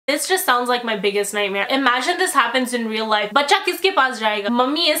This just sounds like my biggest nightmare. Imagine this happens in real life. बच्चा किसके पास जाएगा?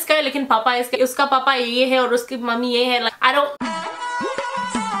 Mummy इसका है लेकिन पापा इसका, उसका पापा ये है और उसकी मम्मी ये है. Like, I don't.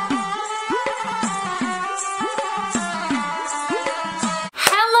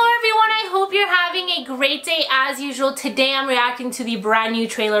 A great day as usual. Today I'm reacting to the brand new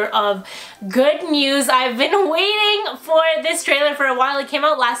trailer of Good News. I've been waiting for this trailer for a while. It came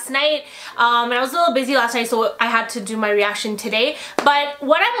out last night and I was a little busy last night, so I had to do my reaction today. But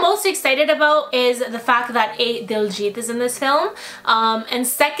what I'm most excited about is the fact that Diljit is in this film, and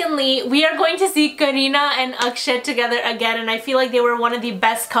secondly, we are going to see Kareena and Akshay together again, and I feel like they were one of the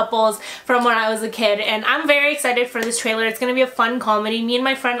best couples from when I was a kid, and I'm very excited for this trailer. It's gonna be a fun comedy. Me and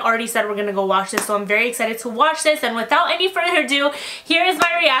my friend already said we're gonna go watch this, so I'm very excited to watch this. And without any further ado, here is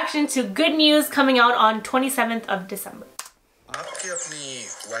my reaction to Good News, coming out on 27th of December. आपके अपनी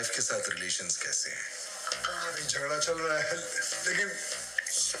wife के साथ relations कैसे हैं? अभी झगड़ा चल रहा है, लेकिन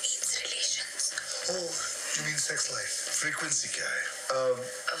relations. Oh, you mean sex life? Frequency क्या है?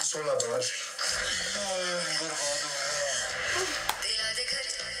 16 बार.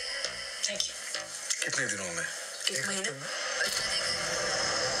 Thank you. कितने दिनों में? 1 महीने.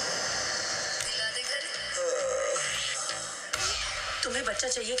 तुम्हें बच्चा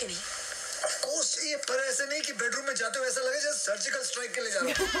चाहिए कि नहीं? Of course चाहिए, पर ऐसे नहीं कि बेडरूम में जाते हो ऐसा लगे जैसे सर्जिकल स्ट्राइक के लिए जा रहा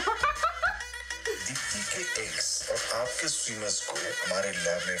हूँ. दीप्ति के एग्स और आपके स्वीमर्स को हमारे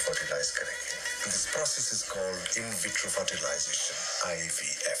लैब में फर्टिलाइज करेंगे. This process is called in vitro fertilization,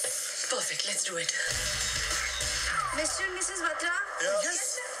 IVF. Perfect, let's do it. Mr. and Mrs. Batra? Yeah. Yes.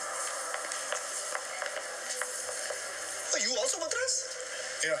 Oh, you also Batras?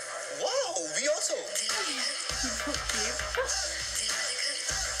 Yeah. Wow, we also.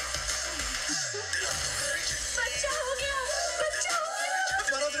 बच्चा हो गया, बच्चा हो गया.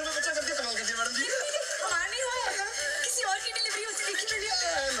 12 दिनों में बच्चा करके कमाल करती है मैडम जी. हमारा नहीं हुआ, किसी और की डिलीवरी होती देखी मैंने.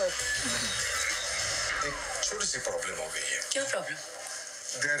 एक छोटी सी प्रॉब्लम हो गई है. क्या problem?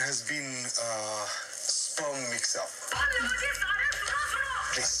 There has been sperm mix-up.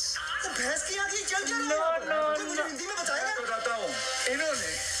 Please. तो भैंस की आँखें चल क्या रही है? मुझे हिंदी में बताया. मैं बताता हूँ.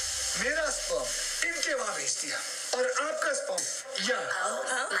 इन्होंने मेरा स्पर्म इनके वहाँ भेज दिया और आपका स्पर्म यहाँ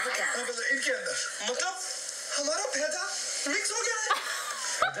इनके अंदर. मतलब हमारा पैदा मिक्स हो गया है.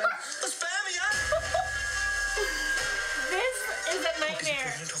 तो स्पर्म यार. This is a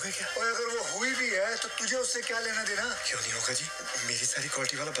nightmare. हो गया क्या? और अगर वो हुई भी है तो तुझे उससे क्या लेना देना? क्यों नहीं होगा जी? मेरी सारी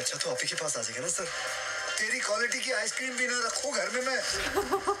क्वालिटी वाला बच्चा तो आप ही के पास आ जाएगा ना सर. तेरी क्वालिटी की आइसक्रीम भी ना रखूं घर में मैं.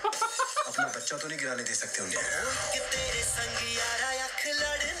 अपना बच्चा तो नहीं गिराने दे सकते उन्हें. कि तेरे संग यारा अख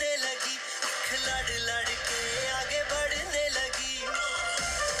लड़ने लगी, अख लड़ के आगे बढ़ने लगी.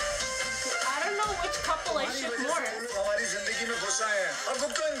 I don't know which couple I should more. हमारी जिंदगी में घुसा है. अब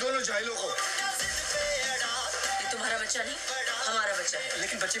भुगतो इन दोनों जाहिलों को. ये तुम्हारा बच्चा नहीं, हमारा बच्चा है.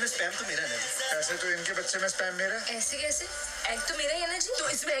 लेकिन बच्चे में स्पैम तो मेरा है. ऐसे तो इनके बच्चे में स्पैम मेरा है. ऐसे कैसे? एग तो मेरा ही है ना जी. तो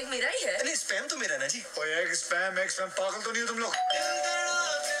इसमें एग मेरा ही है. नहीं, स्पैम तो मेरा ना जी. ओए एग स्पैम पागल तो नहीं हो तुम लोग?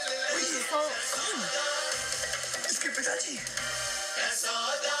 इसके पिताजी.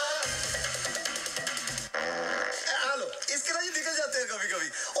 हेलो, इसके पिताजी निकल जाते हैं कभी-कभी.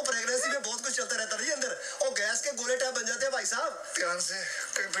 और प्रेगनेंसी में बहुत कुछ चलता रहता है जी अंदर. और गैस के गोले टाइप बन जाते हैं भाई साहब. ध्यान से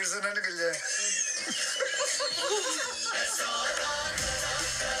कहीं फिर से ना निकल जाए.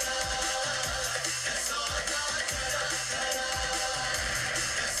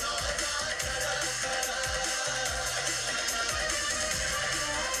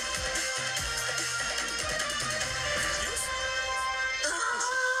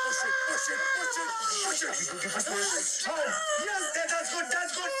 Yes, that's good.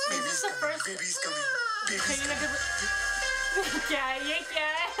 This is the first. Baby's coming. क्या है ये? क्या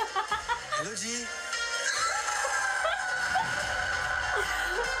है? Hello ji.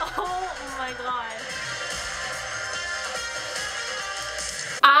 Oh my god.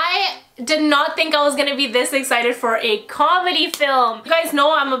 I did not think I was gonna be this excited for a comedy film. You guys know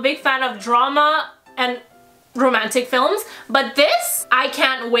I'm a big fan of drama and romantic films, but this, I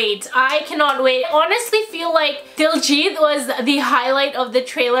can't wait. I cannot wait. I honestly feel like Diljit was the highlight of the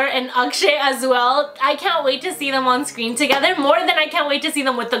trailer, and Akshay as well. I can't wait to see them on screen together, more than I can't wait to see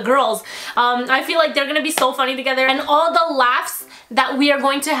them with the girls. I feel like they're gonna be so funny together, and all the laughs that we are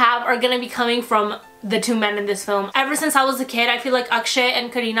going to have are gonna be coming from the two men in this film. Ever since I was a kid, I feel like Akshay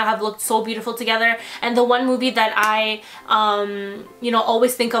and Kareena have looked so beautiful together, and the one movie that I you know,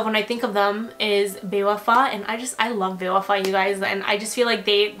 always think of when I think of them is Bewafa, and I love Bewafa, you guys, and I just feel like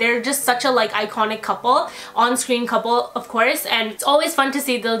they're just such a like iconic couple, on-screen couple of course, and it's always fun to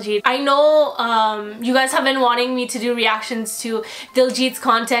see Diljit. I know you guys have been wanting me to do reactions to Diljit's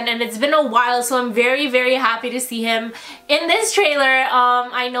content, and it's been a while, so I'm very, very happy to see him in this trailer.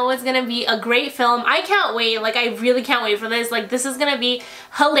 I know it's gonna be a great film. I can't wait. Like, I really can't wait for this. Like, this is gonna be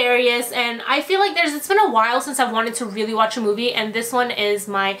hilarious, and I feel like it's been a while since I've wanted to really watch a movie, and this one is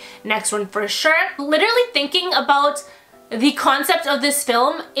my next one for sure. Literally thinking about the concept of this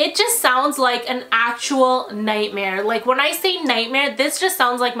film, it just sounds like an actual nightmare. Like, when I say nightmare, this just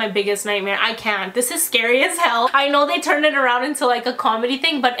sounds like my biggest nightmare. I can't. This is scary as hell. I know they turned it around into like a comedy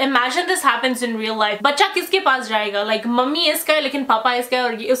thing, but imagine this happens in real life. Bachcha kiske paas jayega? Like, mummy iska hai, lekin papa iska hai,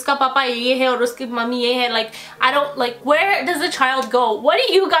 aur uska papa ye hai, aur uski mummy ye hai. Like, I don't, like, where does the child go? What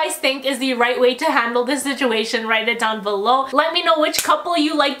do you guys think is the right way to handle this situation? Write it down below. Let me know which couple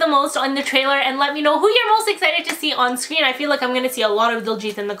you like the most on the trailer, and let me know who you're most excited to see on screen. I feel like I'm gonna see a lot of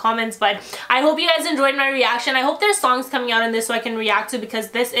Diljit in the comments, but I hope you guys enjoyed my reaction. I hope there's songs coming out in this so I can react to, because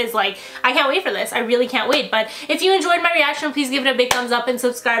this is like, I can't wait for this. I really can't wait. But if you enjoyed my reaction, please give it a big thumbs up and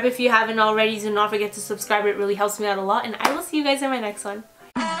subscribe if you haven't already. Do not forget to subscribe. It really helps me out a lot, and I will see you guys in my next one.